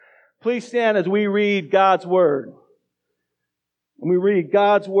Please stand as we read God's Word. And we read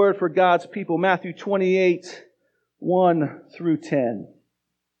God's Word for God's people, Matthew 28, 1 through 10.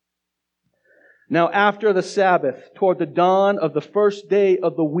 Now after the Sabbath, toward the dawn of the first day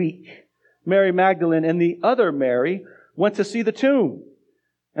of the week, Mary Magdalene and the other Mary went to see the tomb.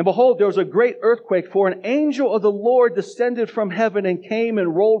 And behold, there was a great earthquake, for an angel of the Lord descended from heaven and came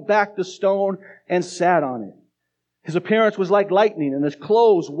and rolled back the stone and sat on it. His appearance was like lightning, and his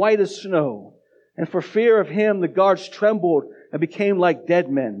clothes white as snow. And for fear of him, the guards trembled and became like dead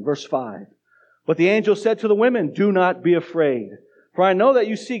men. Verse 5. But the angel said to the women, "Do not be afraid, for I know that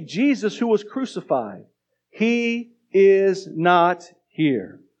you seek Jesus who was crucified. He is not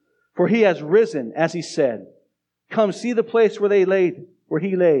here, for he has risen, as he said. Come, see the place where he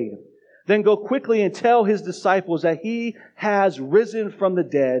laid. Then go quickly and tell his disciples that he has risen from the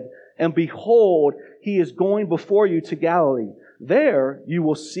dead, and behold, he is going before you to Galilee. There you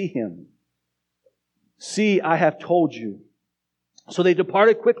will see him. See, I have told you." So they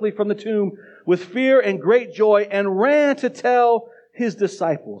departed quickly from the tomb with fear and great joy and ran to tell his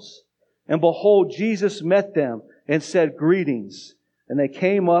disciples. And behold, Jesus met them and said, "Greetings." And they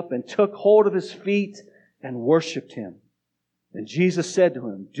came up and took hold of his feet and worshipped him. And Jesus said to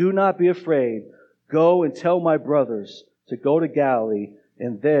him, "Do not be afraid. Go and tell my brothers to go to Galilee,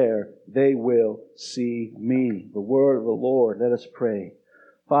 and there they will see me." The word of the Lord. Let us pray.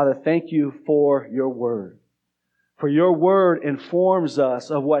 Father, thank you for your word. For your word informs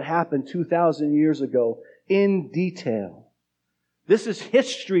us of what happened 2,000 years ago in detail. This is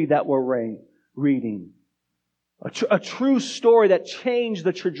history that we're reading. A true story that changed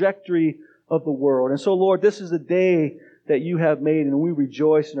the trajectory of the world. And so, Lord, this is the day that you have made, and we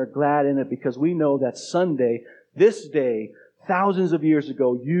rejoice and are glad in it because we know that Sunday, this day, thousands of years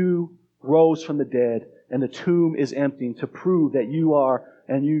ago, you rose from the dead and the tomb is empty to prove that you are,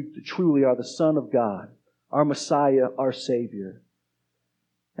 and you truly are, the Son of God, our Messiah, our Savior.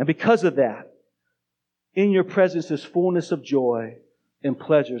 And because of that, in your presence is fullness of joy and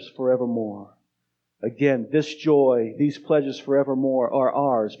pleasures forevermore. Again, this joy, these pleasures forevermore are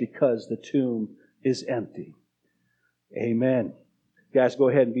ours because the tomb is empty. Amen. Guys, go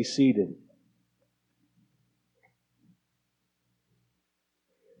ahead and be seated.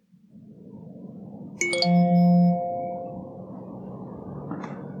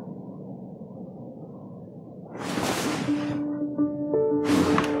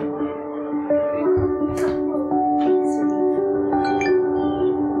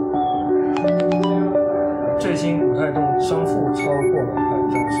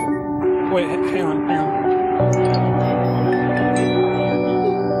 Wait, hang on.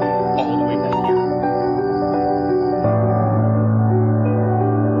 All the way back here.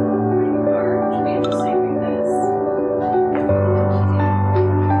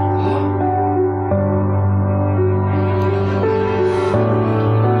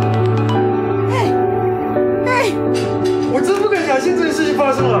 Hey! 我真不敢相信这件事情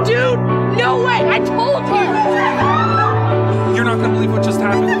发生了。Dude, no way! I told you! You're not gonna believe what just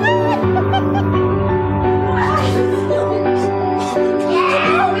happened.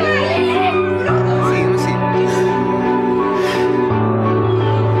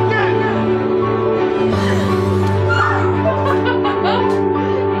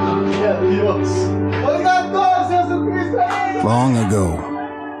 Long ago,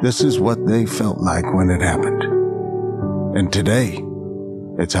 this is what they felt like when it happened. And today,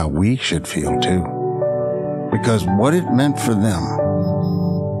 it's how we should feel too. Because what it meant for them,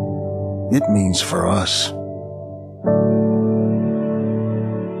 it means for us.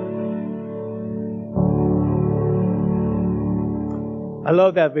 I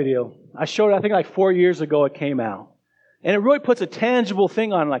love that video. I showed it, I think like 4 years ago it came out. And it really puts a tangible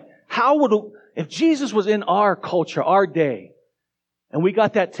thing on, like, if Jesus was in our culture, our day, and we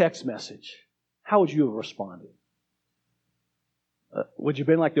got that text message, how would you have responded? Would you have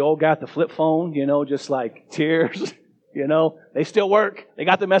been like the old guy at the flip phone, just like tears, they still work, they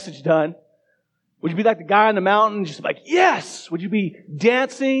got the message done? Would you be like the guy on the mountain, just like, yes? Would you be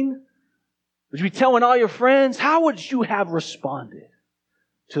dancing? Would you be telling all your friends? How would you have responded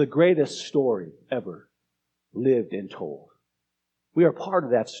to the greatest story ever lived and told? We are part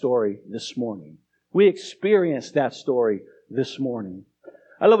of that story this morning. We experienced that story this morning.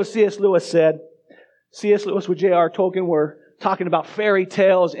 I love what C.S. Lewis said. C.S. Lewis with J.R. Tolkien were talking about fairy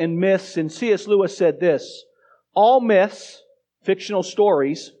tales and myths, and C.S. Lewis said this: all myths, fictional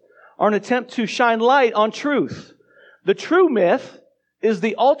stories, are an attempt to shine light on truth. The true myth is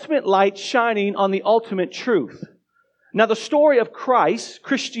the ultimate light shining on the ultimate truth. Now, the story of Christ,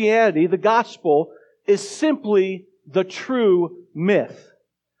 Christianity, the gospel, is simply the true myth.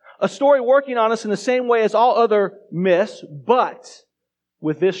 A story working on us in the same way as all other myths, but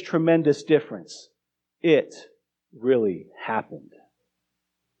with this tremendous difference. It really happened.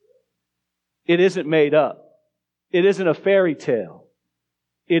 It isn't made up. It isn't a fairy tale.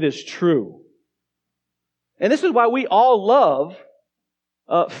 It is true. And this is why we all love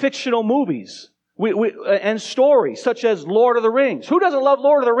fictional movies and stories such as Lord of the Rings. Who doesn't love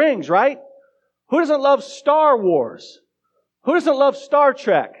Lord of the Rings, right? Who doesn't love Star Wars? Who doesn't love Star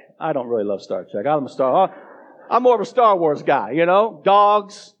Trek? I don't really love Star Trek. I'm more of a Star Wars guy, you know?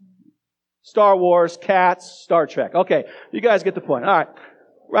 Dogs, Star Wars, cats, Star Trek. Okay, you guys get the point. All right.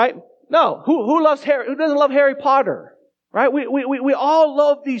 Right? No. Who loves Harry? Who doesn't love Harry Potter? Right? We all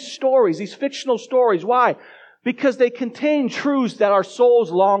love these stories, these fictional stories. Why? Because they contain truths that our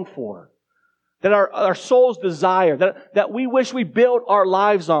souls long for, that our souls desire, that we wish we built our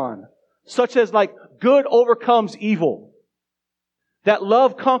lives on, such as like good overcomes evil, that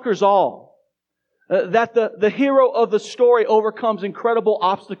love conquers all, that the hero of the story overcomes incredible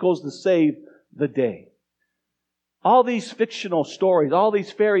obstacles to save the day. All these fictional stories, all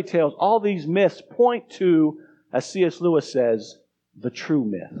these fairy tales, all these myths point to, as C.S. Lewis says, the true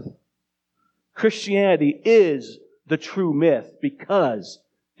myth. Christianity is the true myth because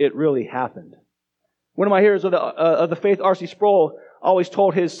it really happened. One of my heroes of the faith, R.C. Sproul, always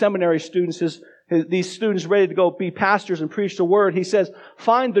told his seminary students, these students ready to go be pastors and preach the word, he says,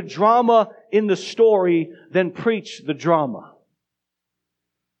 find the drama in the story, then preach the drama.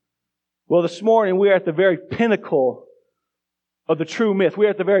 Well, this morning we are at the very pinnacle of the true myth. We are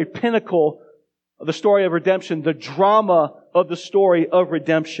at the very pinnacle of the story of redemption, the drama of the story of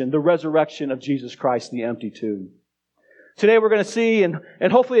redemption, the resurrection of Jesus Christ, the empty tomb. Today we're going to see and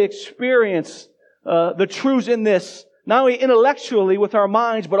hopefully experience the truths in this, not only intellectually with our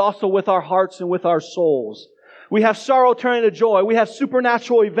minds, but also with our hearts and with our souls. We have sorrow turning to joy. We have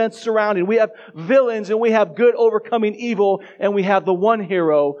supernatural events surrounding. We have villains and we have good overcoming evil. And we have the one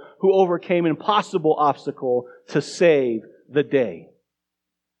hero who overcame an impossible obstacle to save the day.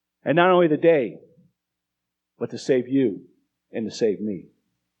 And not only the day, but to save you and to save me.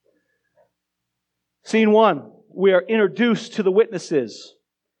 Scene 1, we are introduced to the witnesses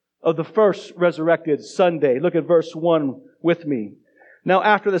of the first resurrected Sunday. Look at verse 1 with me. Now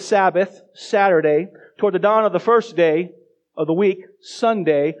after the Sabbath, Saturday, toward the dawn of the first day of the week,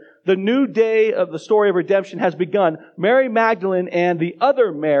 Sunday, the new day of the story of redemption has begun. Mary Magdalene and the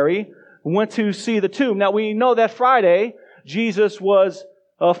other Mary went to see the tomb. Now we know that Friday, Jesus was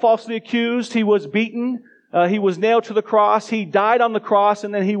falsely accused. He was beaten. He was nailed to the cross. He died on the cross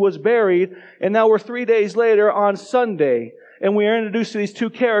and then he was buried. And now we're 3 days later on Sunday. And we are introduced to these two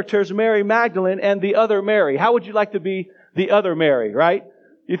characters, Mary Magdalene and the other Mary. How would you like to be the other Mary, right?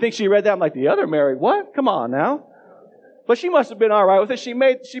 You think she read that? I'm like, the other Mary? What? Come on now. But she must have been all right with it. She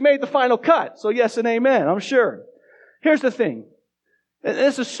made the final cut. So yes and amen, I'm sure. Here's the thing. And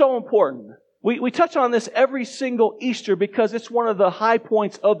this is so important. We touch on this every single Easter because it's one of the high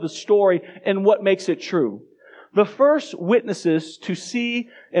points of the story and what makes it true. The first witnesses to see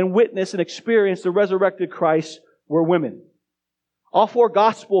and witness and experience the resurrected Christ were women. All 4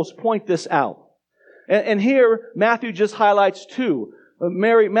 Gospels point this out. And here, Matthew just highlights 2.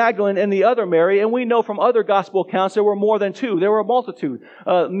 Mary Magdalene and the other Mary. And we know from other Gospel accounts there were more than 2. There were a multitude.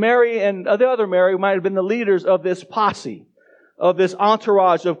 Mary and the other Mary might have been the leaders of this posse, of this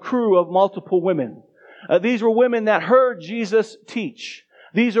entourage of crew of multiple women. These were women that heard Jesus teach.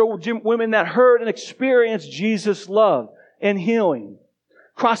 These are women that heard and experienced Jesus' love and healing.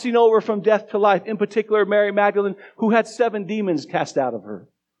 Crossing over from death to life. In particular, Mary Magdalene, who had 7 demons cast out of her.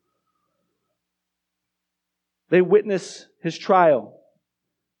 They witnessed His trial.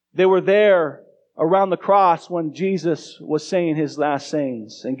 They were there around the cross when Jesus was saying His last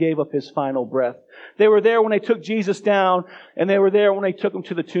sayings and gave up His final breath. They were there when they took Jesus down, and they were there when they took Him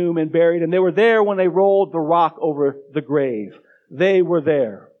to the tomb and buried Him. They were there when they rolled the rock over the grave. They were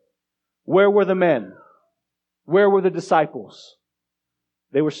there. Where were the men? Where were the disciples?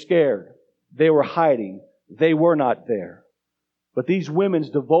 They were scared. They were hiding. They were not there. But these women's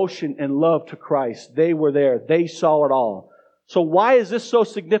devotion and love to Christ, they were there. They saw it all. So why is this so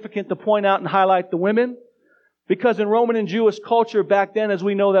significant to point out and highlight the women? Because in Roman and Jewish culture back then, as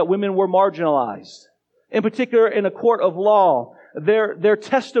we know, that women were marginalized. In particular, in a court of law, their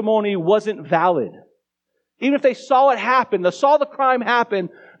testimony wasn't valid. Even if they saw it happen, they saw the crime happen,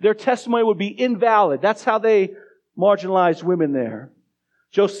 their testimony would be invalid. That's how they marginalized women there.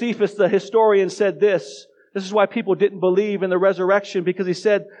 Josephus, the historian, said this. This is why people didn't believe in the resurrection, because he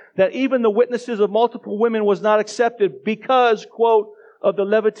said that even the witnesses of multiple women was not accepted because, quote, of the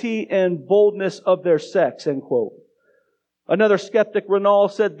levity and boldness of their sex, end quote. Another skeptic, Renault,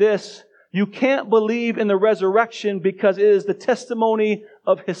 said this: you can't believe in the resurrection because it is the testimony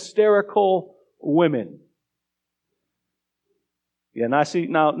of hysterical women. Yeah, now,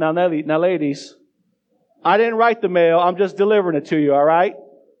 ladies, I didn't write the mail. I'm just delivering it to you, all right?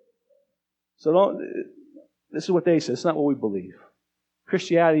 So this is what they say. It's not what we believe.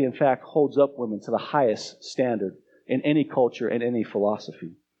 Christianity, in fact, holds up women to the highest standard in any culture and any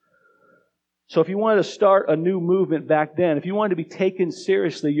philosophy. So if you wanted to start a new movement back then, if you wanted to be taken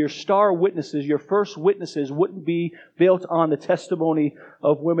seriously, your star witnesses, your first witnesses wouldn't be built on the testimony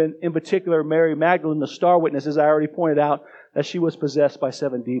of women, in particular Mary Magdalene, the star witness, as I already pointed out, that she was possessed by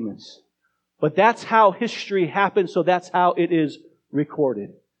 7 demons. But that's how history happened, so that's how it is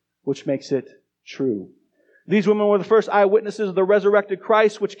recorded, which makes it true. These women were the first eyewitnesses of the resurrected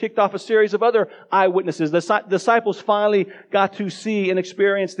Christ, which kicked off a series of other eyewitnesses. The disciples finally got to see and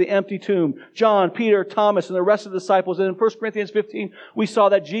experience the empty tomb. John, Peter, Thomas, and the rest of the disciples. And in 1 Corinthians 15, we saw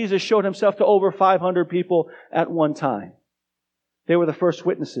that Jesus showed himself to over 500 people at one time. They were the first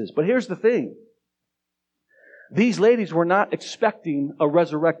witnesses. But here's the thing. These ladies were not expecting a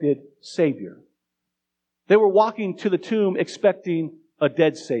resurrected Savior. They were walking to the tomb expecting a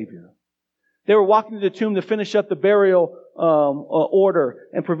dead Savior. They were walking to the tomb to finish up the burial order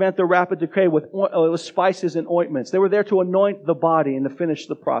and prevent the rapid decay with spices and ointments. They were there to anoint the body and to finish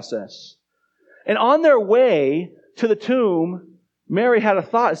the process. And on their way to the tomb, Mary had a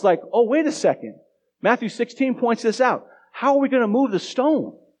thought. It's like, oh, wait a second. Matthew 16 points this out. How are we going to move the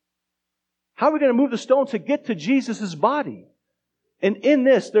stone? How are we going to move the stone to get to Jesus' body? And in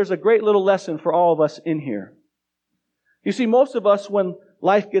this, there's a great little lesson for all of us in here. You see, most of us, when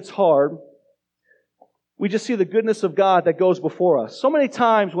life gets hard, we just see the goodness of God that goes before us. So many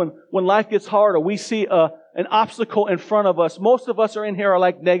times when life gets hard or we see an obstacle in front of us, most of us are in here are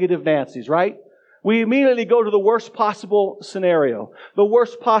like negative Nancy's, right? We immediately go to the worst possible scenario, the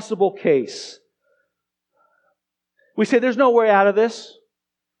worst possible case. We say, there's no way out of this.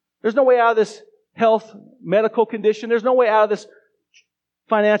 There's no way out of this health, medical condition. There's no way out of this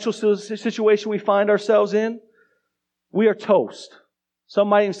financial situation we find ourselves in. We are toast. Some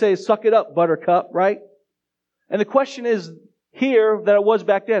might even say, suck it up, buttercup, right? And the question is here that it was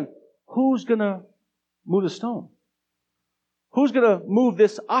back then, who's going to move the stone? Who's going to move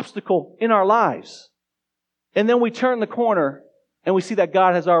this obstacle in our lives? And then we turn the corner and we see that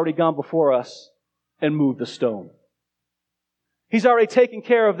God has already gone before us and moved the stone. He's already taken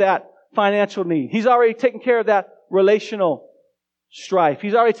care of that financial need. He's already taken care of that relational strife.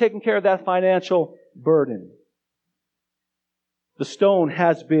 He's already taken care of that financial burden. The stone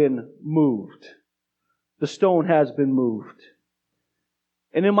has been moved. The stone has been moved.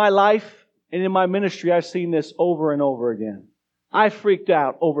 And in my life and in my ministry, I've seen this over and over again. I freaked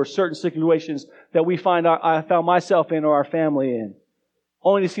out over certain situations that I found myself in or our family in,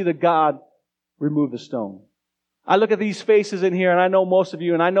 only to see that God remove the stone. I look at these faces in here, and I know most of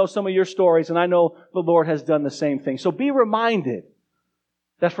you, and I know some of your stories, and I know the Lord has done the same thing. So be reminded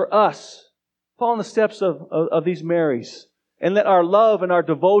that for us, follow in the steps of these Marys, and let our love and our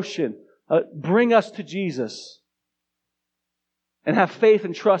devotion bring us to Jesus and have faith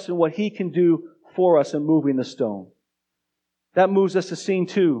and trust in what He can do for us in moving the stone. That moves us to scene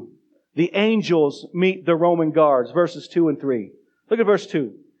 2. The angels meet the Roman guards, verses 2 and 3. Look at verse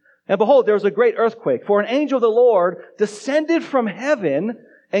 2. And behold, there was a great earthquake, for an angel of the Lord descended from heaven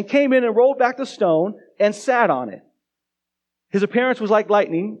and came in and rolled back the stone and sat on it. His appearance was like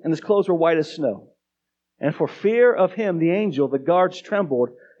lightning, and his clothes were white as snow. And for fear of him, the angel, the guards trembled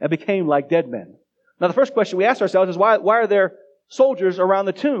and became like dead men. Now, the first question we ask ourselves is, why are there soldiers around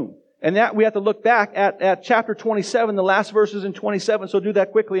the tomb? And that we have to look back at chapter 27, the last verses in 27. So do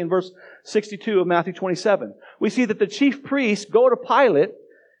that quickly in verse 62 of Matthew 27. We see that the chief priests go to Pilate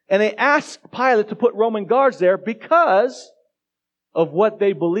and they ask Pilate to put Roman guards there because of what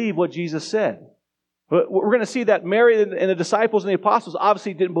they believe what Jesus said. But we're going to see that Mary and the disciples and the apostles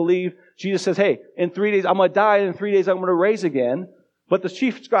obviously didn't believe. Jesus says, hey, in 3 days I'm going to die, and in 3 days I'm going to raise again. But the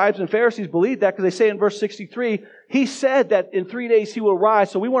chief scribes and Pharisees believed that because they say in verse 63, He said that in 3 days He will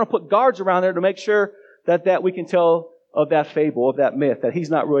rise. So we want to put guards around there to make sure that we can tell of that fable, of that myth, that He's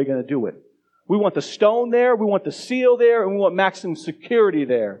not really going to do it. We want the stone there, we want the seal there, and we want maximum security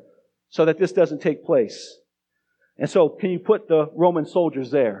there so that this doesn't take place. And so, can you put the Roman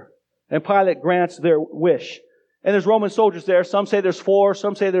soldiers there? And Pilate grants their wish. And there's Roman soldiers there. Some say there's 4,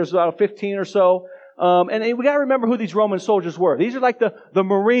 some say there's about 15 or so. And we got to remember who these Roman soldiers were. These are like the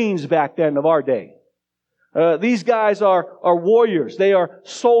Marines back then of our day. These guys are warriors. They are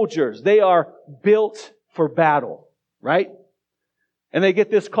soldiers. They are built for battle, right? And they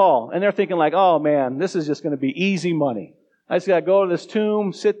get this call, and they're thinking like, oh man, this is just going to be easy money. I just got to go to this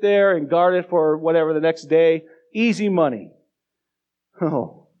tomb, sit there and guard it for whatever the next day. Easy money.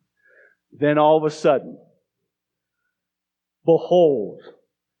 Oh. Then all of a sudden, behold,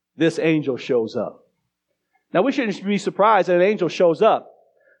 this angel shows up. Now we shouldn't be surprised that an angel shows up,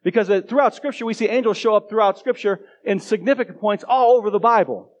 because throughout Scripture, we see angels show up throughout Scripture in significant points all over the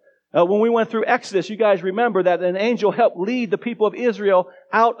Bible. When we went through Exodus, you guys remember that an angel helped lead the people of Israel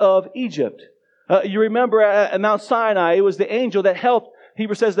out of Egypt. You remember at Mount Sinai, it was the angel that helped,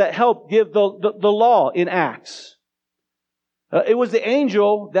 Hebrews says, that helped give the law in Acts. It was the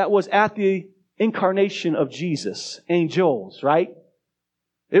angel that was at the incarnation of Jesus. Angels, right?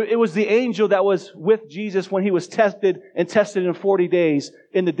 It was the angel that was with Jesus when He was tested in 40 days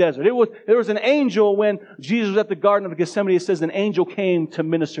in the desert. There was an angel when Jesus was at the Garden of Gethsemane. It says an angel came to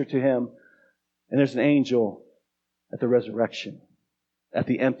minister to Him. And there's an angel at the resurrection, at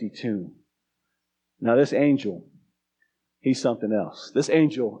the empty tomb. Now this angel, he's something else. This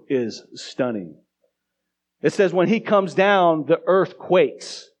angel is stunning. It says when He comes down, the earth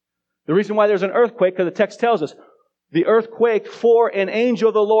quakes. The reason why there's an earthquake, because the text tells us, the earth quaked, for an angel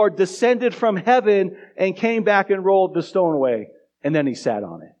of the Lord descended from heaven and came back and rolled the stone away. And then He sat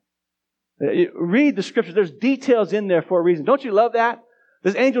on it. Read the Scriptures. There's details in there for a reason. Don't you love that?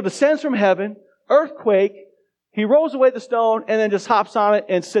 This angel descends from heaven, earthquake, He rolls away the stone, and then just hops on it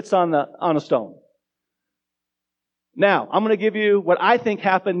and sits on a stone. Now, I'm going to give you what I think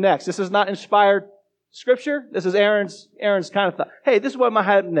happened next. This is not inspired Scripture. This is Aaron's kind of thought. Hey, this is what might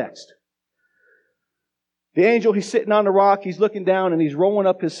happen next. The angel, he's sitting on the rock, he's looking down, and he's rolling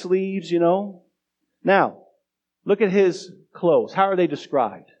up his sleeves, you know. Now, look at his clothes. How are they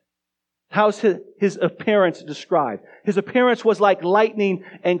described? How's his appearance described? His appearance was like lightning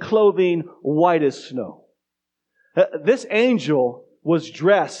and clothing white as snow. This angel was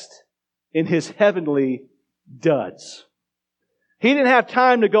dressed in his heavenly duds. He didn't have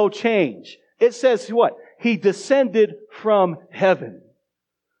time to go change. It says what? He descended from heaven.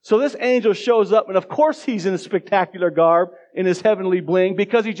 So this angel shows up, and of course he's in a spectacular garb, in his heavenly bling,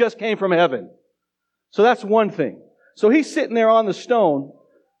 because he just came from heaven. So that's one thing. So he's sitting there on the stone,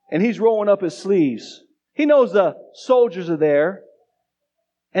 and he's rolling up his sleeves. He knows the soldiers are there,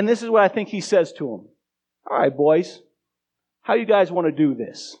 and this is what I think he says to them. All right, boys, how you guys want to do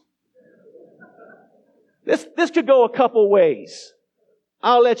this? This could go a couple ways.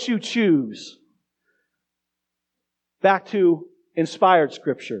 I'll let you choose. Back to inspired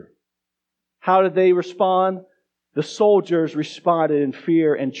Scripture. How did they respond? The soldiers responded in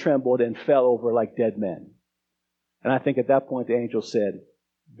fear and trembled and fell over like dead men. And I think at that point the angel said,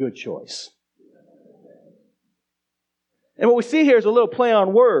 good choice. And what we see here is a little play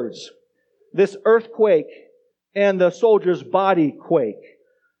on words. This earthquake and the soldier's body quake.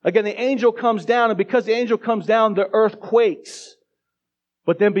 Again, the angel comes down, and because the angel comes down, the earth quakes.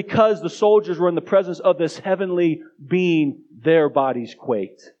 But then because the soldiers were in the presence of this heavenly being, their bodies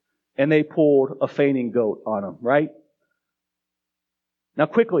quaked. And they pulled a fainting goat on them, right? Now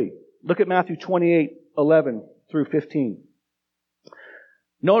quickly, look at Matthew 28:11 through 15.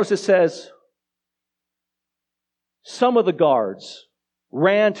 Notice it says, some of the guards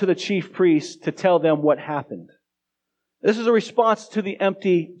ran to the chief priests to tell them what happened. This is a response to the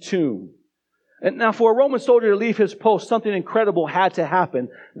empty tomb. And now for a Roman soldier to leave his post, something incredible had to happen.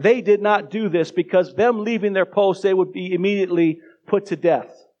 They did not do this because them leaving their post, they would be immediately put to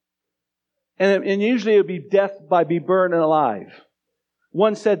death. And usually it would be death by be burned alive.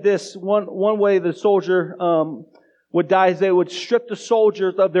 One said this, one way the soldier would die is they would strip the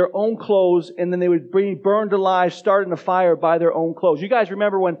soldiers of their own clothes, and then they would be burned alive, starting a fire by their own clothes. You guys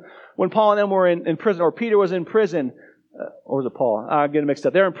remember when Paul and them were in prison, or Peter was in prison, or was it Paul? I'm getting mixed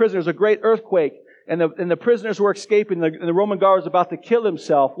up. They're in prison. There's a great earthquake, and the prisoners were escaping. The Roman guard was about to kill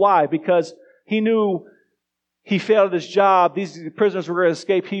himself. Why? Because he knew he failed at his job. These prisoners were going to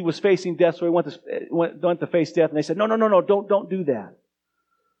escape. He was facing death, so he went to face death. And they said, no, don't do that.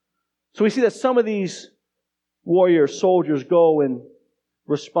 So we see that some of these warrior soldiers go and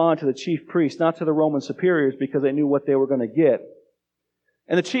respond to the chief priest, not to the Roman superiors, because they knew what they were going to get.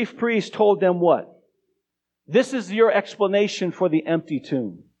 And the chief priest told them what? This is your explanation for the empty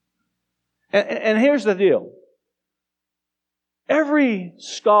tomb. And here's the deal. Every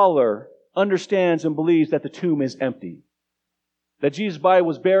scholar understands and believes that the tomb is empty. That Jesus' body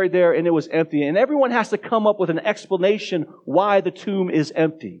was buried there and it was empty. And everyone has to come up with an explanation why the tomb is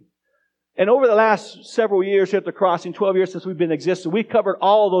empty. And over the last several years here at the Crossing, 12 years since we've been existing, we've covered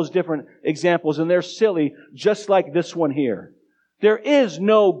all of those different examples, and they're silly, just like this one here. There is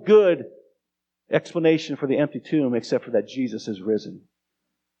no good explanation for the empty tomb except for that Jesus is risen.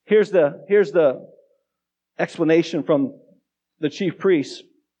 Here's the explanation from the chief priests,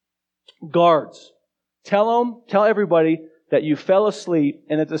 guards, tell everybody that you fell asleep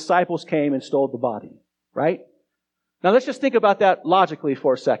and the disciples came and stole the body. Right? Now let's just think about that logically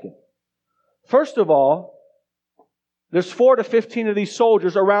for a second. First of all, there's 4 to 15 of these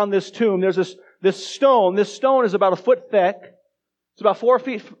soldiers around this tomb. There's this stone. This stone is about a foot thick. It's about 4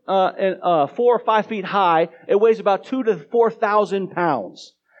 or 5 feet high. It weighs about 2,000 to 4,000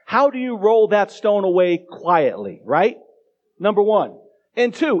 pounds. How do you roll that stone away quietly, right? Number one.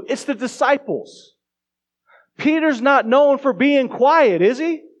 And two, it's the disciples. Peter's not known for being quiet, is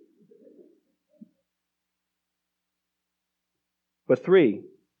he? But 3,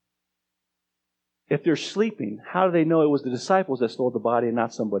 if they're sleeping, how do they know it was the disciples that stole the body and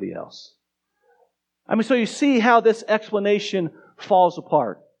not somebody else? I mean, so you see how this explanation falls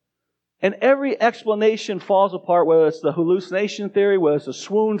apart. And every explanation falls apart, whether it's the hallucination theory, whether it's the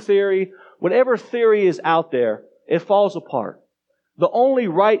swoon theory, whatever theory is out there, it falls apart. The only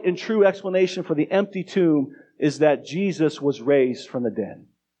right and true explanation for the empty tomb is that Jesus was raised from the dead.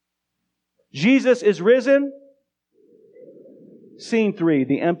 Jesus is risen. Scene 3,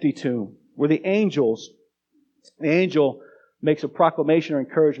 the empty tomb, where the angel makes a proclamation or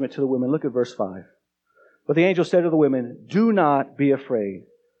encouragement to the women. Look at verse 5. But the angel said to the women, "Do not be afraid,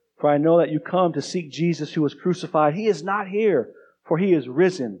 for I know that you come to seek Jesus who was crucified. He is not here, for He is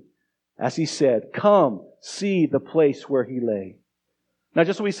risen, as He said. Come, see the place where He lay." Now,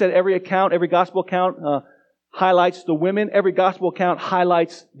 just as we said, every gospel account highlights the women. Every gospel account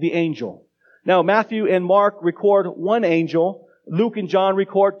highlights the angel. Now, Matthew and Mark record one angel. Luke and John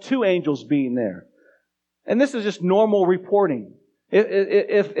record 2 angels being there. And this is just normal reporting.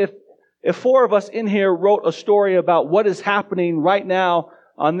 If 4 of us in here wrote a story about what is happening right now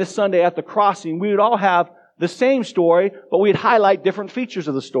on this Sunday at the crossing, we would all have the same story, but we'd highlight different features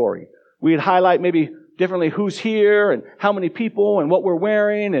of the story. We'd highlight maybe differently who's here and how many people and what we're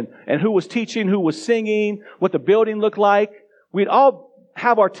wearing and who was teaching, who was singing, what the building looked like. We'd all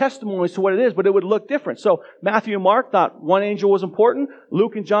have our testimonies to what it is, but it would look different. So Matthew and Mark thought 1 angel was important.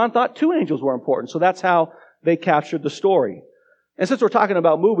 Luke and John thought 2 angels were important. So that's how they captured the story. And since we're talking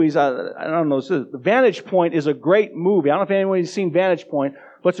about movies, I don't know, The Vantage Point is a great movie. I don't know if anybody's seen Vantage Point,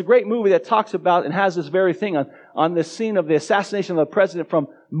 but it's a great movie that talks about and has this very thing on this scene of the assassination of the president from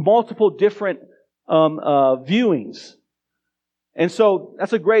multiple different viewings. And so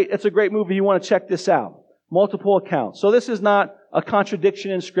it's a great movie. You want to check this out. Multiple accounts. So this is not a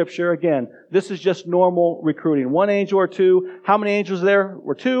contradiction in Scripture. Again, this is just normal recruiting. 1 angel or 2. How many angels there?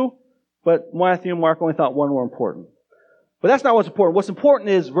 Were 2. But Matthew and Mark only thought 1 were important. But that's not what's important. What's important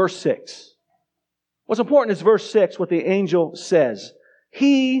is verse 6. What's important is verse 6, what the angel says.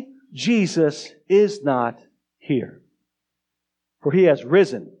 He, Jesus, is not here, for He has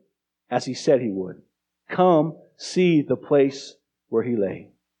risen, as He said He would. Come, see the place where He lay.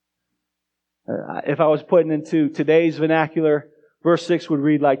 If I was putting into today's vernacular, verse 6 would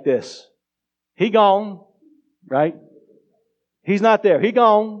read like this. He gone, right? He's not there. He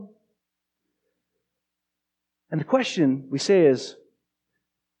gone. And the question we say is,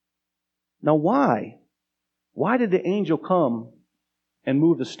 now why? Why did the angel come and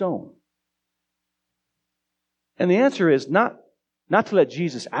move the stone? And the answer is not to let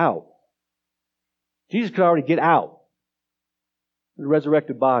Jesus out. Jesus could already get out. The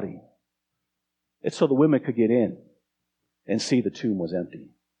resurrected body. It's so the women could get in and see the tomb was empty.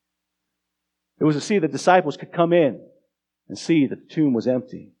 It was to see the disciples could come in and see that the tomb was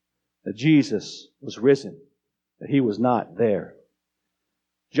empty. That Jesus was risen. That He was not there.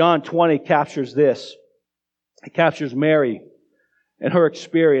 John 20 captures this. It captures Mary and her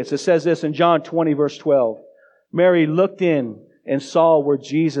experience. It says this in John 20 verse 12. Mary looked in and saw where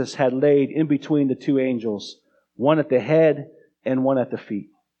Jesus had laid in between the 2 angels, one at the head and one at the feet.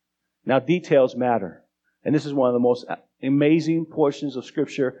 Now details matter. And this is one of the most amazing portions of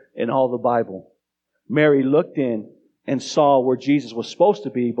Scripture in all the Bible. Mary looked in and saw where Jesus was supposed to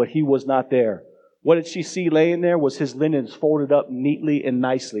be, but He was not there. What did she see laying there? Was His linens folded up neatly and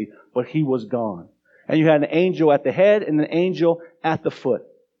nicely, but He was gone. And you had an angel at the head and an angel at the foot.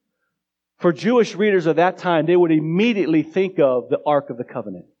 For Jewish readers of that time, they would immediately think of the Ark of the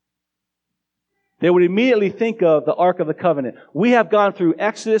Covenant. They would immediately think of the Ark of the Covenant. We have gone through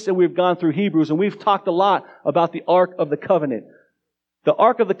Exodus and we've gone through Hebrews, and we've talked a lot about the Ark of the Covenant. The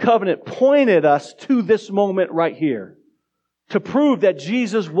Ark of the Covenant pointed us to this moment right here, to prove that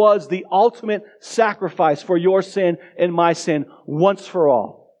Jesus was the ultimate sacrifice for your sin and my sin once for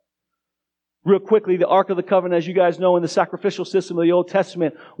all. Real quickly, the Ark of the Covenant, as you guys know, in the sacrificial system of the Old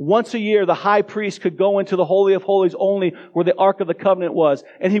Testament, once a year the high priest could go into the Holy of Holies only where the Ark of the Covenant was.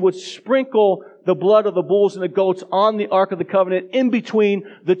 And he would sprinkle the blood of the bulls and the goats on the Ark of the Covenant in between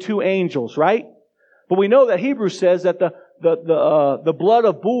the two angels, right? But we know that Hebrews says that the blood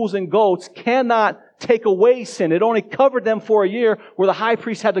of bulls and goats cannot take away sin. It only covered them for a year, where the high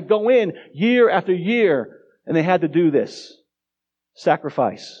priest had to go in year after year, and they had to do this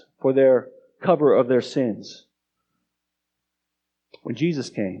sacrifice for their cover of their sins. When Jesus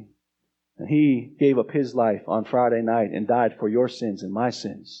came and He gave up His life on Friday night and died for your sins and my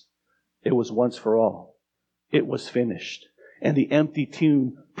sins, it was once for all. It was finished. And the empty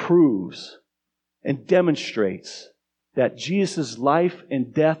tomb proves and demonstrates that Jesus' life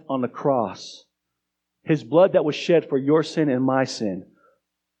and death on the cross, His blood that was shed for your sin and my sin,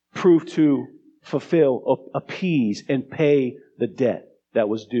 proved to fulfill, appease, and pay the debt that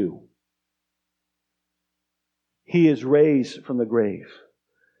was due. He is raised from the grave.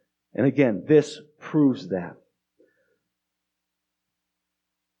 And again, this proves that.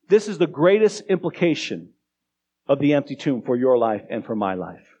 This is the greatest implication of the empty tomb for your life and for my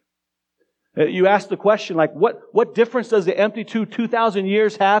life. You ask the question, like, what difference does the empty tomb 2,000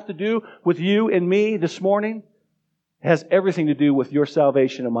 years have to do with you and me this morning? It has everything to do with your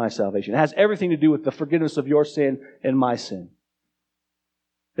salvation and my salvation. It has everything to do with the forgiveness of your sin and my sin.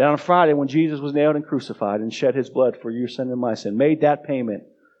 That on Friday, when Jesus was nailed and crucified and shed His blood for your sin and my sin, made that payment,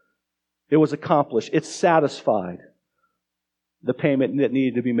 it was accomplished. It satisfied the payment that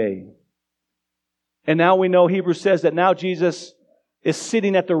needed to be made. And now we know, Hebrews says that now Jesus is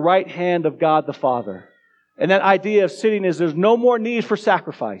sitting at the right hand of God the Father. And that idea of sitting is there's no more need for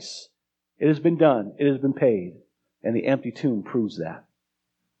sacrifice. It has been done. It has been paid. And the empty tomb proves that.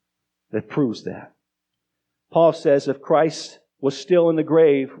 It proves that. Paul says if Christ was still in the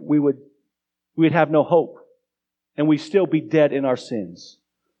grave, we would have no hope. And we'd still be dead in our sins.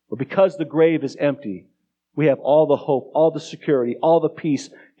 But because the grave is empty, we have all the hope, all the security, all the peace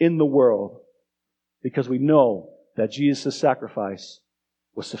in the world. Because we know that Jesus' sacrifice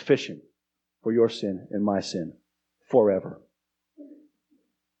was sufficient for your sin and my sin forever.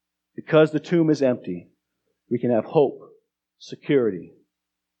 Because the tomb is empty, we can have hope, security,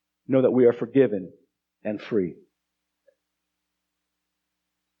 know that we are forgiven and free.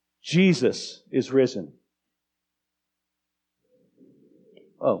 Jesus is risen.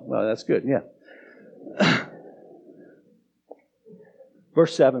 Oh, well, that's good, yeah.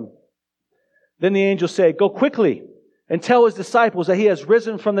 Verse 7. Then the angel said, "Go quickly and tell His disciples that He has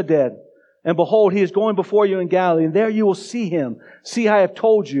risen from the dead. And behold, He is going before you in Galilee, and there you will see Him. See, I have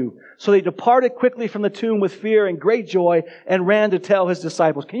told you." So they departed quickly from the tomb with fear and great joy and ran to tell His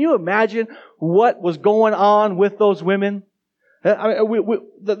disciples. Can you imagine what was going on with those women?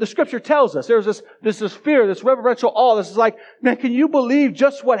 The Scripture tells us there's this fear, this reverential awe. This is like, man, can you believe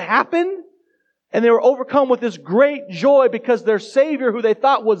just what happened? And they were overcome with this great joy because their Savior, who they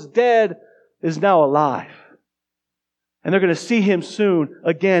thought was dead, is now alive. And they're going to see Him soon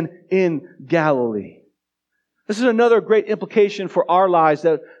again in Galilee. This is another great implication for our lives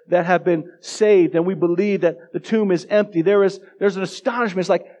that have been saved and we believe that the tomb is empty. There's an astonishment.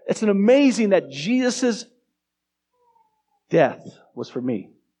 It's an amazing that Jesus' death was for me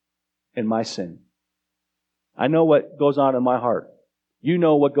and my sin. I know what goes on in my heart. You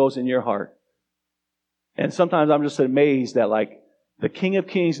know what goes in your heart. And sometimes I'm just amazed that the King of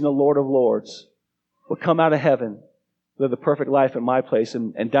Kings and the Lord of Lords would come out of heaven, live the perfect life in my place,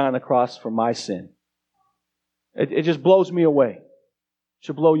 and die on the cross for my sin. It just blows me away. It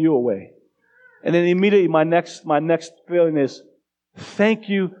should blow you away. And then immediately my next feeling is, thank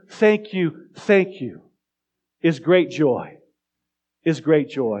you, thank you, thank you, is great joy. Is great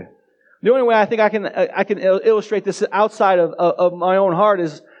joy. The only way I think I can illustrate this outside of my own heart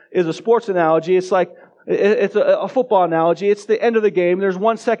is a sports analogy. It's like, it's a football analogy. It's the end of the game. There's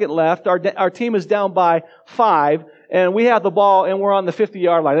 1 second left. Our team is down by 5, and we have the ball, and we're on the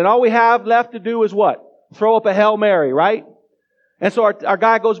 50-yard line. And all we have left to do is what? Throw up a Hail Mary, right? And so our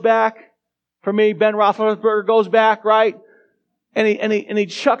guy goes back. For me, Ben Roethlisberger goes back, right? And he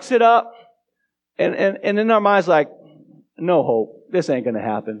chucks it up, and in our minds, like, no hope. This ain't going to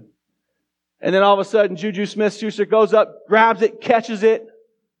happen. And then all of a sudden, Juju Smith-Schuster goes up, grabs it, catches it.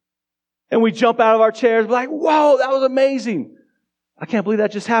 And we jump out of our chairs, like, whoa, that was amazing. I can't believe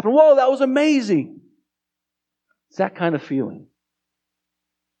that just happened. Whoa, that was amazing. It's that kind of feeling.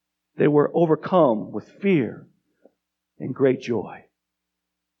 They were overcome with fear and great joy.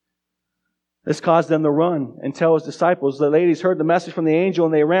 This caused them to run and tell His disciples. The ladies heard the message from the angel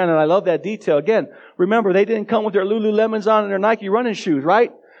and they ran. And I love that detail. Again, remember, they didn't come with their Lululemons on and their Nike running shoes,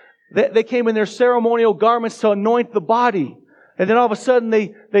 right? They came in their ceremonial garments to anoint the body. And then all of a sudden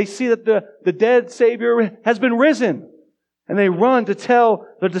they see that the dead Savior has been risen. And they run to tell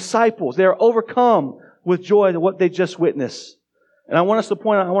the disciples. They are overcome with joy at what they just witnessed. And I want to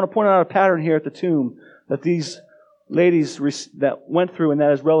point out a pattern here at the tomb that these ladies that went through, and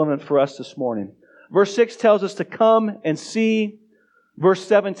that is relevant for us this morning. Verse 6 tells us to come and see. Verse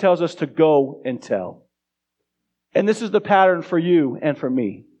 7 tells us to go and tell. And this is the pattern for you and for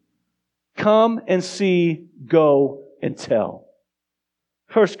me. Come and see, go and tell.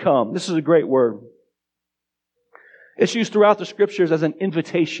 First, come. This is a great word. It's used throughout the Scriptures as an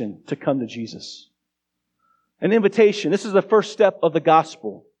invitation to come to Jesus. An invitation. This is the first step of the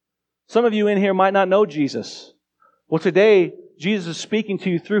gospel. Some of you in here might not know Jesus. Well, today, Jesus is speaking to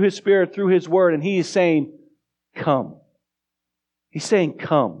you through His Spirit, through His Word, and He is saying, come. He's saying,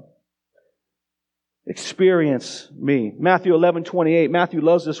 come. Experience me. Matthew 11:28. Matthew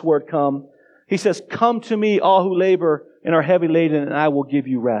loves this word, come. He says, come to me, all who labor and are heavy laden, and I will give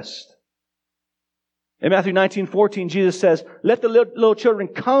you rest. In Matthew 19:14, Jesus says, let the little children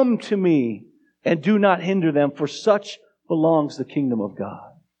come to me, and do not hinder them, for such belongs the kingdom of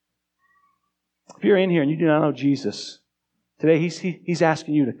God. If you're in here and you do not know Jesus, today He's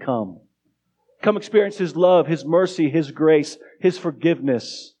asking you to come. Come experience His love, His mercy, His grace, His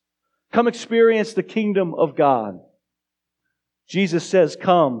forgiveness. Come experience the kingdom of God. Jesus says,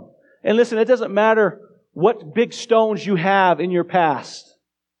 come. And listen, it doesn't matter what big stones you have in your past.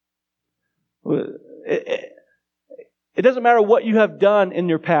 It doesn't matter what you have done in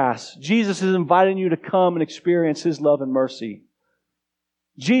your past. Jesus is inviting you to come and experience His love and mercy.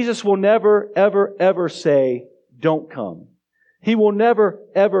 Jesus will never, ever, ever say, don't come. He will never,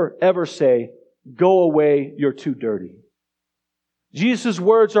 ever, ever say, go away, you're too dirty. Jesus'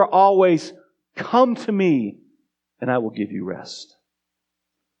 words are always, come to me, and I will give you rest.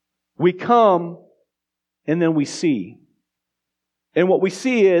 We come, and then we see. And what we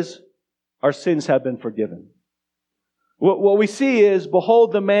see is, our sins have been forgiven. What we see is,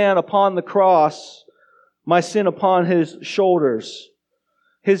 behold the man upon the cross, my sin upon His shoulders.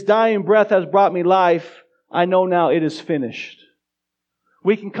 His dying breath has brought me life. I know now it is finished.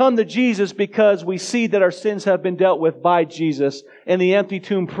 We can come to Jesus because we see that our sins have been dealt with by Jesus, and the empty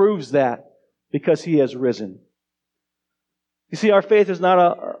tomb proves that because He has risen. You see, our faith is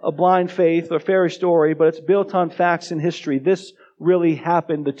not a blind faith or fairy story, but it's built on facts and history. This really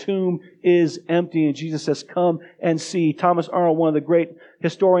happened. The tomb is empty, and Jesus says, come and see. Thomas Arnold, one of the great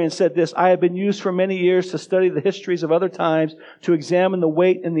historians, said this, I have been used for many years to study the histories of other times, to examine the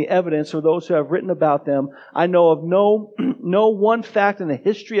weight and the evidence of those who have written about them. I know of no one fact in the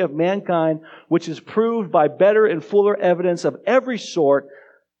history of mankind which is proved by better and fuller evidence of every sort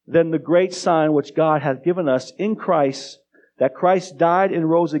than the great sign which God hath given us in Christ, that Christ died and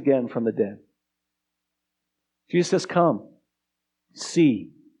rose again from the dead. Jesus says, come.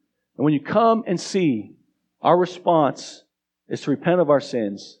 See. And when you come and see, our response is to repent of our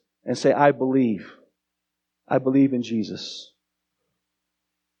sins and say, I believe. I believe in Jesus.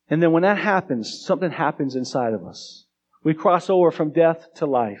 And then when that happens, something happens inside of us. We cross over from death to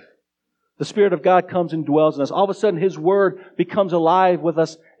life. The Spirit of God comes and dwells in us. All of a sudden, His Word becomes alive with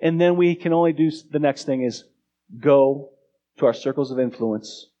us, and then we can only do the next thing is go to our circles of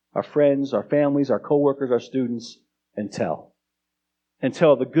influence, our friends, our families, our co-workers, our students, and tell. And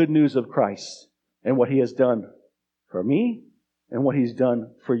tell the good news of Christ and what He has done for me and what He's done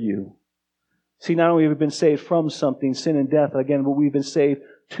for you. See, not only have we been saved from something, sin and death, again, but we've been saved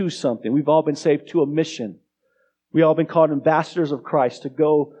to something. We've all been saved to a mission. We've all been called ambassadors of Christ to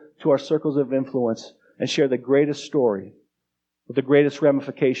go to our circles of influence and share the greatest story with the greatest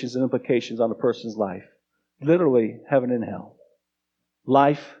ramifications and implications on a person's life. Literally, heaven and hell.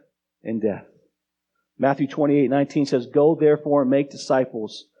 Life and death. Matthew 28:19 says, go therefore and make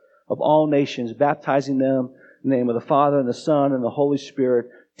disciples of all nations, baptizing them in the name of the Father and the Son and the Holy Spirit,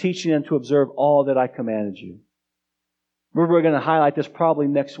 teaching them to observe all that I commanded you. We're going to highlight this probably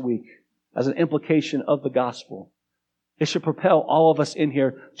next week as an implication of the gospel. It should propel all of us in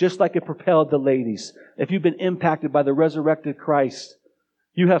here, just like it propelled the ladies. If you've been impacted by the resurrected Christ,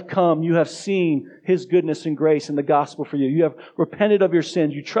 you have come, you have seen His goodness and grace in the gospel for you. You have repented of your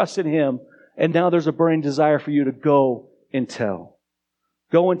sins, you trusted Him, and now there's a burning desire for you to go and tell.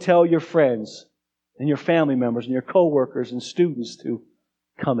 Go and tell your friends and your family members and your co-workers and students to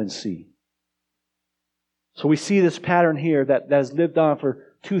come and see. So we see this pattern here that has lived on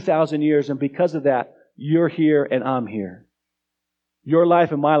for 2,000 years, and because of that, you're here and I'm here. Your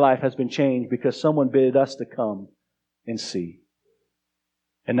life and my life has been changed because someone bid us to come and see.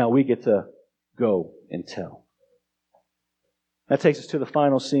 And now we get to go and tell. That takes us to the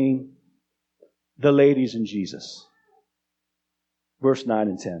final scene. The ladies and Jesus. Verse 9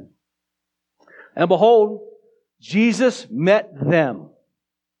 and 10. And behold, Jesus met them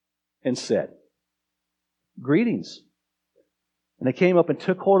and said, Greetings. And they came up and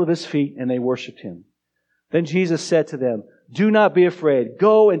took hold of his feet, and they worshipped him. Then Jesus said to them, Do not be afraid.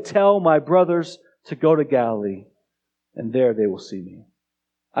 Go and tell my brothers to go to Galilee, and there they will see me.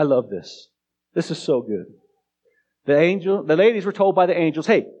 I love this. This is so good. The ladies were told by the angels,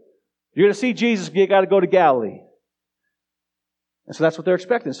 hey, you're going to see Jesus, you got to go to Galilee. And so that's what they're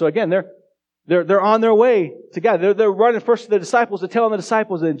expecting. So again, they're on their way to God. They're running first to the disciples, they're telling the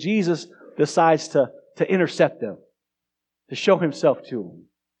disciples, and Jesus decides to intercept them, to show himself to them.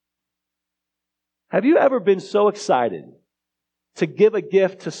 Have you ever been so excited to give a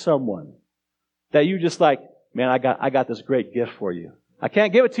gift to someone that you just like, man, I got this great gift for you. I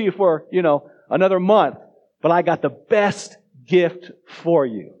can't give it to you for, another month, but I got the best gift for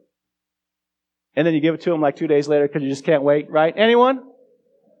you. And then you give it to them like 2 days later because you just can't wait, right? Anyone?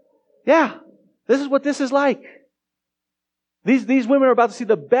 Yeah. This is what this is like. These women are about to see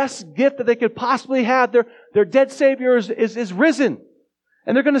the best gift that they could possibly have. Their dead Savior is risen.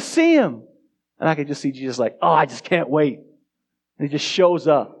 And they're going to see Him. And I could just see Jesus like, I just can't wait. And He just shows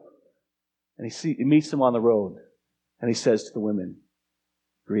up. And he meets them on the road. And He says to the women,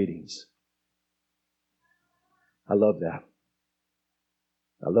 Greetings. I love that.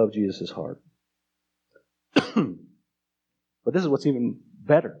 I love Jesus' heart. But this is what's even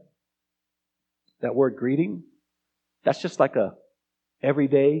better. That word greeting, that's just like a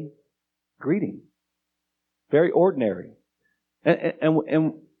everyday greeting. Very ordinary.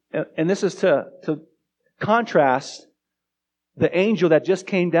 And this is to contrast the angel that just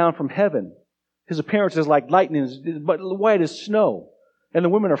came down from heaven. His appearance is like lightning, but white as snow. And the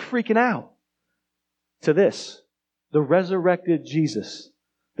women are freaking out. To this, the resurrected Jesus,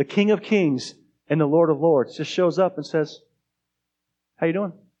 the King of Kings and the Lord of Lords, just shows up and says, how you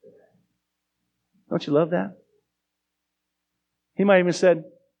doing? Don't you love that? He might even said,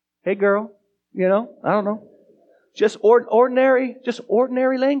 hey girl, I don't know. Just ordinary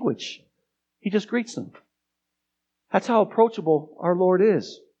language. He just greets them. That's how approachable our Lord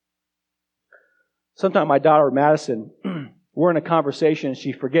is. Sometimes my daughter Madison, we're in a conversation and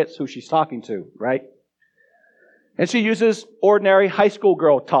she forgets who she's talking to, right? And she uses ordinary high school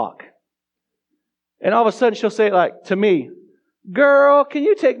girl talk. And all of a sudden she'll say like to me, girl, can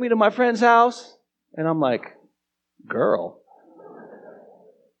you take me to my friend's house? And I'm like, girl.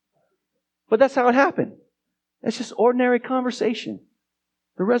 But that's how it happened. It's just ordinary conversation.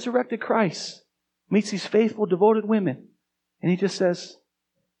 The resurrected Christ meets these faithful, devoted women. And He just says,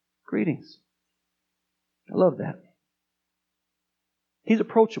 greetings. I love that. He's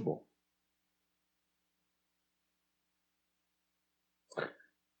approachable.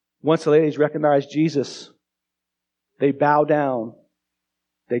 Once the ladies recognize Jesus, they bow down,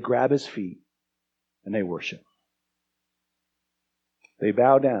 they grab His feet, and they worship. They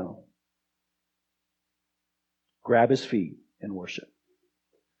bow down, grab His feet, and worship.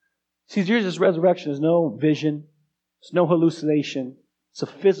 See, Jesus' resurrection is no vision. It's no hallucination. It's a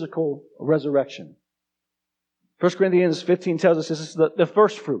physical resurrection. 1 Corinthians 15 tells us this is the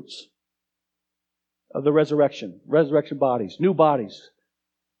first fruits of the resurrection. Resurrection bodies, new bodies.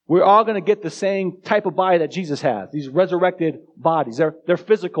 We're all going to get the same type of body that Jesus has. These resurrected bodies. They're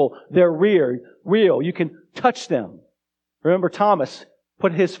physical. They're real. You can touch them. Remember Thomas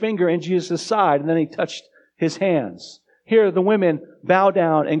put his finger in Jesus' side and then he touched His hands. Here the women bow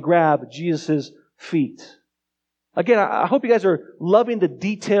down and grab Jesus' feet. Again, I hope you guys are loving the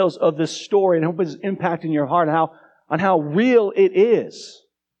details of this story and I hope it's impacting your heart on how real it is.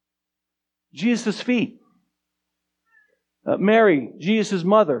 Jesus' feet. Mary, Jesus'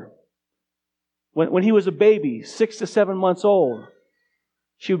 mother, when He was a baby, 6 to 7 months old,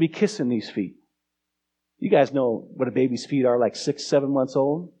 she would be kissing these feet. You guys know what a baby's feet are like 6, 7 months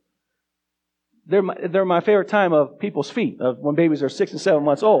old. They're my favorite time of people's feet, of when babies are 6 and 7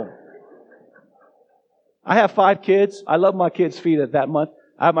 months old. I have 5 kids. I love my kids' feet at that month.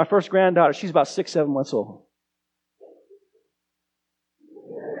 I have my first granddaughter. She's about 6, 7 months old.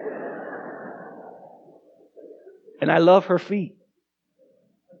 And I love her feet.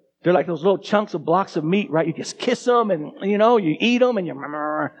 They're like those little chunks of blocks of meat, right? You just kiss them and, you eat them and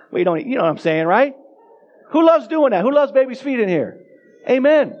well, you don't eat, you know what I'm saying, right? Who loves doing that? Who loves baby's feet in here?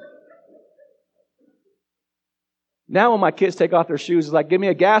 Amen. Now when my kids take off their shoes, it's like, give me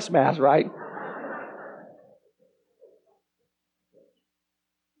a gas mask, right?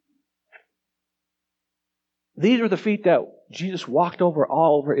 These are the feet that Jesus walked over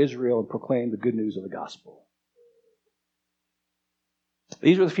all over Israel and proclaimed the good news of the gospel.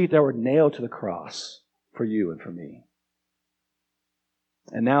 These were the feet that were nailed to the cross for you and for me.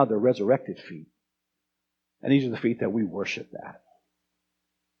 And now they're resurrected feet. And these are the feet that we worship at.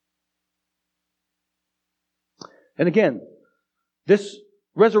 And again, this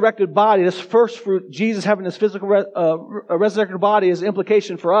resurrected body, this first fruit, Jesus having this physical resurrected body is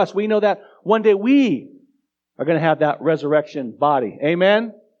implication for us. We know that one day we are going to have that resurrection body.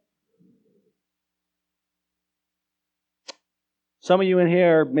 Amen? Some of you in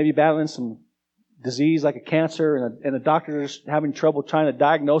here are maybe battling some disease like a cancer and a doctor is having trouble trying to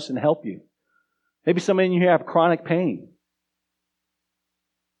diagnose and help you. Maybe some of you here have chronic pain.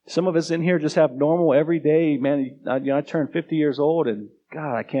 Some of us in here just have normal, everyday, man, I turned 50 years old and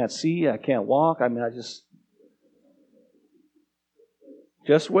God, I can't see, I can't walk. I mean,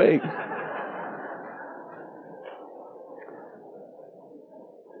 just wait.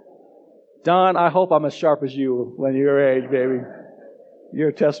 Don, I hope I'm as sharp as you when you're your age, baby. You're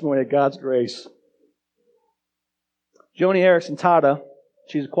a testimony of God's grace. Joni Eareckson Tada,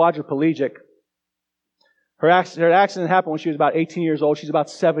 she's a quadriplegic. Her accident happened when she was about 18 years old. She's about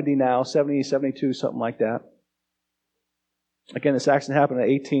 70 now, 70, 72, something like that. Again, this accident happened at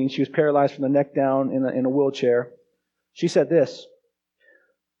 18. She was paralyzed from the neck down in a wheelchair. She said this.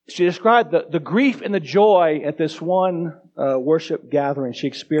 She described the grief and the joy at this one worship gathering she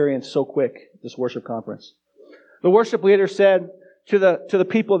experienced so quick at this worship conference. The worship leader said to the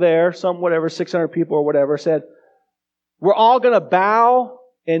people there, 600 people or whatever, said, we're all going to bow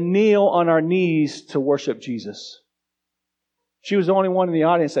and kneel on our knees to worship Jesus. She was the only one in the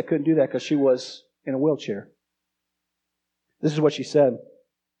audience that couldn't do that because she was in a wheelchair. This is what she said.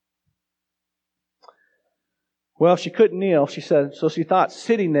 Well, she couldn't kneel, she said, so she thought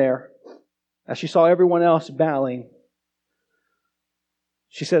sitting there, as she saw everyone else bowing,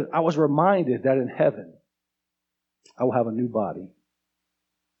 she said, I was reminded that in heaven, I will have a new body.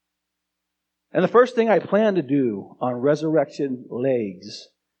 And the first thing I plan to do on resurrection legs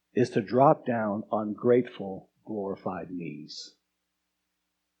is to drop down on grateful, glorified knees.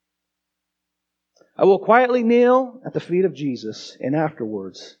 I will quietly kneel at the feet of Jesus, and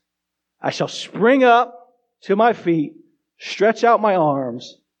afterwards, I shall spring up to my feet, stretch out my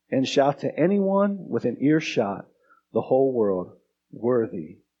arms, and shout to anyone within earshot, the whole world,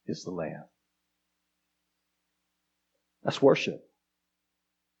 worthy is the Lamb. That's worship.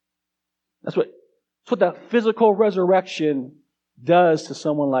 That's what that physical resurrection does to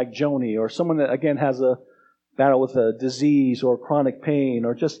someone like Joni, or someone that, again, has a battle with a disease or chronic pain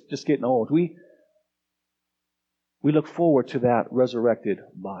or just getting old. We look forward to that resurrected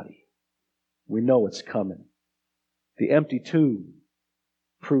body. We know it's coming. The empty tomb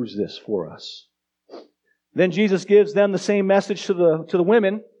proves this for us. Then Jesus gives them the same message to the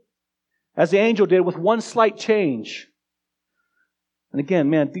women as the angel did, with one slight change. And again,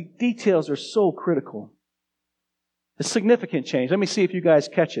 man, the details are so critical. A significant change. Let me see if you guys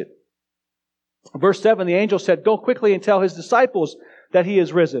catch it. Verse 7, the angel said, go quickly and tell his disciples that he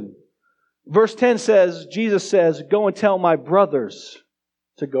is risen. Verse 10 says, Jesus says, go and tell my brothers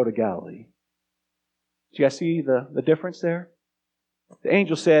to go to Galilee. Do you guys see the difference there? The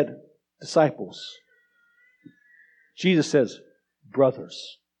angel said, disciples. Jesus says,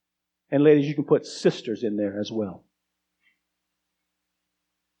 brothers. And ladies, you can put sisters in there as well.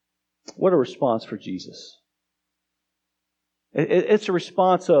 What a response for Jesus. It's a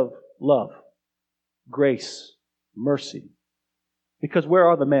response of love, grace, mercy. Because where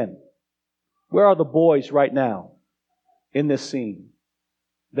are the men? Where are the boys right now in this scene?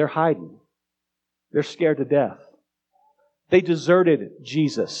 They're hiding. They're scared to death. They deserted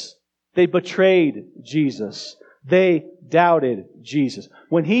Jesus. They betrayed Jesus. They doubted Jesus.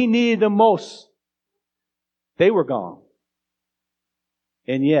 When He needed them most, they were gone.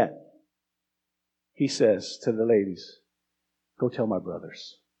 And yet, He says to the ladies, go tell my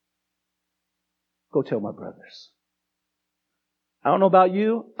brothers. Go tell my brothers. I don't know about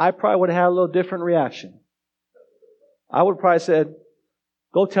you. I probably would have had a little different reaction. I would have probably said,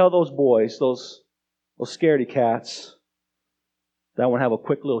 go tell those boys, those scaredy cats, that I want to have a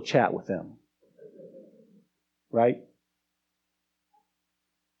quick little chat with them. Right?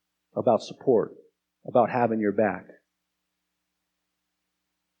 About support. About having your back.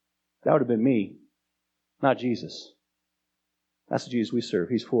 That would have been me, not Jesus. That's the Jesus we serve.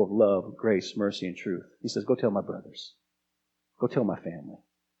 He's full of love, grace, mercy, and truth. He says, go tell my brothers. Go tell my family.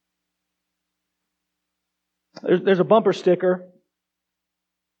 There's a bumper sticker.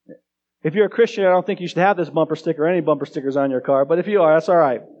 If you're a Christian, I don't think you should have this bumper sticker or any bumper stickers on your car. But if you are, that's all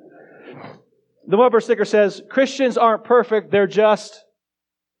right. The bumper sticker says, Christians aren't perfect. They're just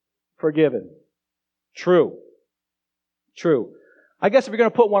forgiven. True. True. I guess if you're going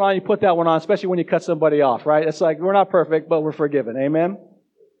to put one on, you put that one on, especially when you cut somebody off, right? It's like, we're not perfect, but we're forgiven. Amen?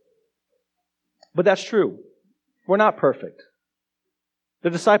 But that's true. We're not perfect. The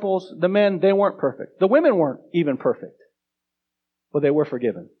disciples, the men, they weren't perfect. The women weren't even perfect. But they were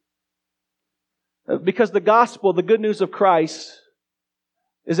forgiven. Because the gospel, the good news of Christ,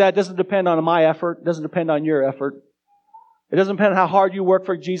 is that it doesn't depend on my effort. It doesn't depend on your effort. It doesn't depend on how hard you work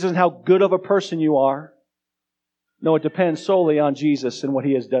for Jesus and how good of a person you are. No, it depends solely on Jesus and what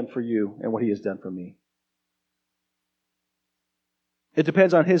He has done for you and what He has done for me. It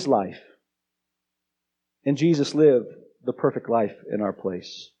depends on His life. And Jesus lived the perfect life in our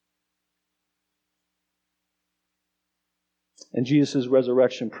place. And Jesus'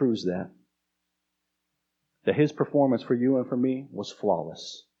 resurrection proves that. That His performance for you and for me was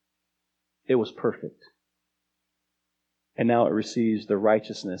flawless. It was perfect. And now it receives the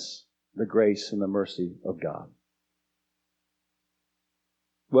righteousness, the grace, and the mercy of God.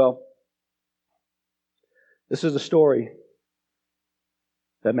 Well, this is the story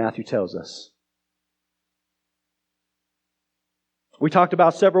that Matthew tells us. We talked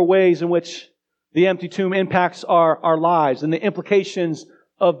about several ways in which the empty tomb impacts our lives and the implications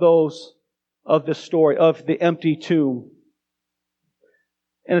of this story, of the empty tomb.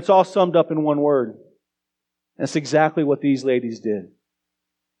 And it's all summed up in one word. And it's exactly what these ladies did,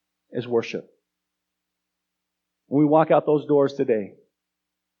 is worship. When we walk out those doors today,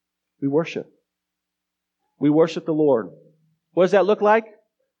 we worship. We worship the Lord. What does that look like?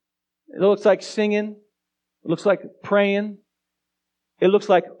 It looks like singing. It looks like praying. It looks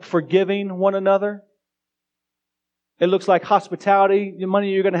like forgiving one another. It looks like hospitality.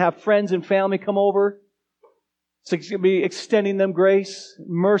 You're going to have friends and family come over. So it's going to be extending them grace,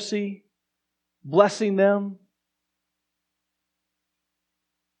 mercy, blessing them.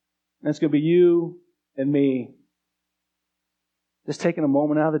 And it's going to be you and me just taking a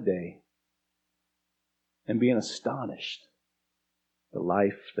moment out of the day and being astonished at the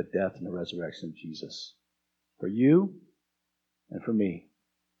life, the death, and the resurrection of Jesus. For you and for me.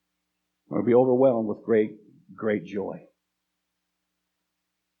 We're going to be overwhelmed with great, great joy.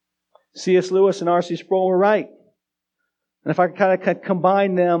 C.S. Lewis and R.C. Sproul were right. And if I could kind of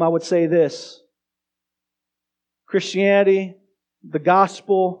combine them, I would say this. Christianity, the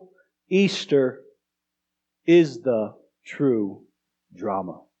gospel, Easter is the true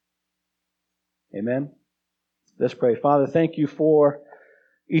drama. Amen? Let's pray. Father, thank you for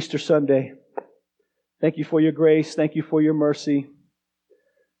Easter Sunday. Thank you for your grace. Thank you for your mercy.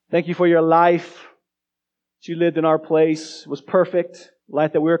 Thank you for your life that you lived in our place. It was perfect.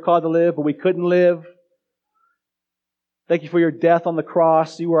 Life that we were called to live, but we couldn't live. Thank you for your death on the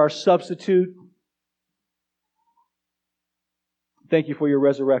cross. You were our substitute. Thank you for your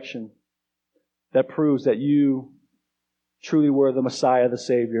resurrection that proves that you truly were the Messiah, the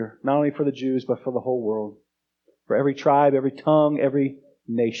Savior, not only for the Jews, but for the whole world, for every tribe, every tongue, every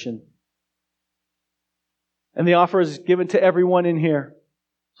nation. And the offer is given to everyone in here.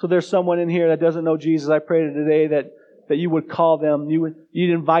 So there's someone in here that doesn't know Jesus. I pray today that you would call them,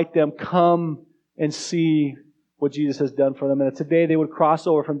 you'd invite them, come and see what Jesus has done for them. And that today they would cross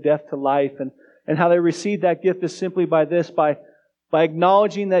over from death to life. And how they receive that gift is simply by this, by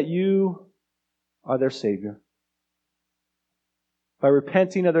acknowledging that you are their Savior. By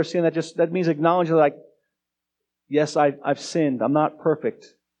repenting of their sin, that means acknowledging like, yes, I've sinned. I'm not perfect.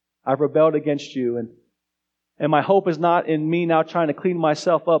 I've rebelled against you. And my hope is not in me now trying to clean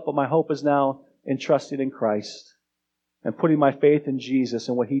myself up, but my hope is now in trusting in Christ and putting my faith in Jesus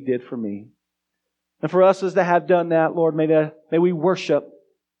and what He did for me. And for us as to have done that, Lord, may we worship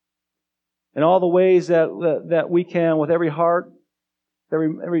in all the ways that we can with every heart,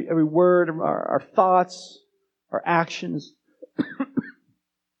 every word, our thoughts, our actions.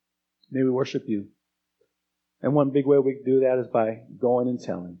 May we worship you. And one big way we can do that is by going and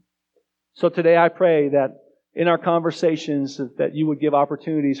telling. So today I pray that in our conversations that you would give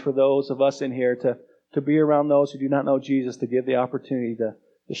opportunities for those of us in here to be around those who do not know Jesus, to give the opportunity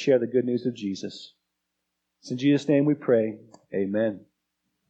to share the good news of Jesus. It's in Jesus' name we pray. Amen.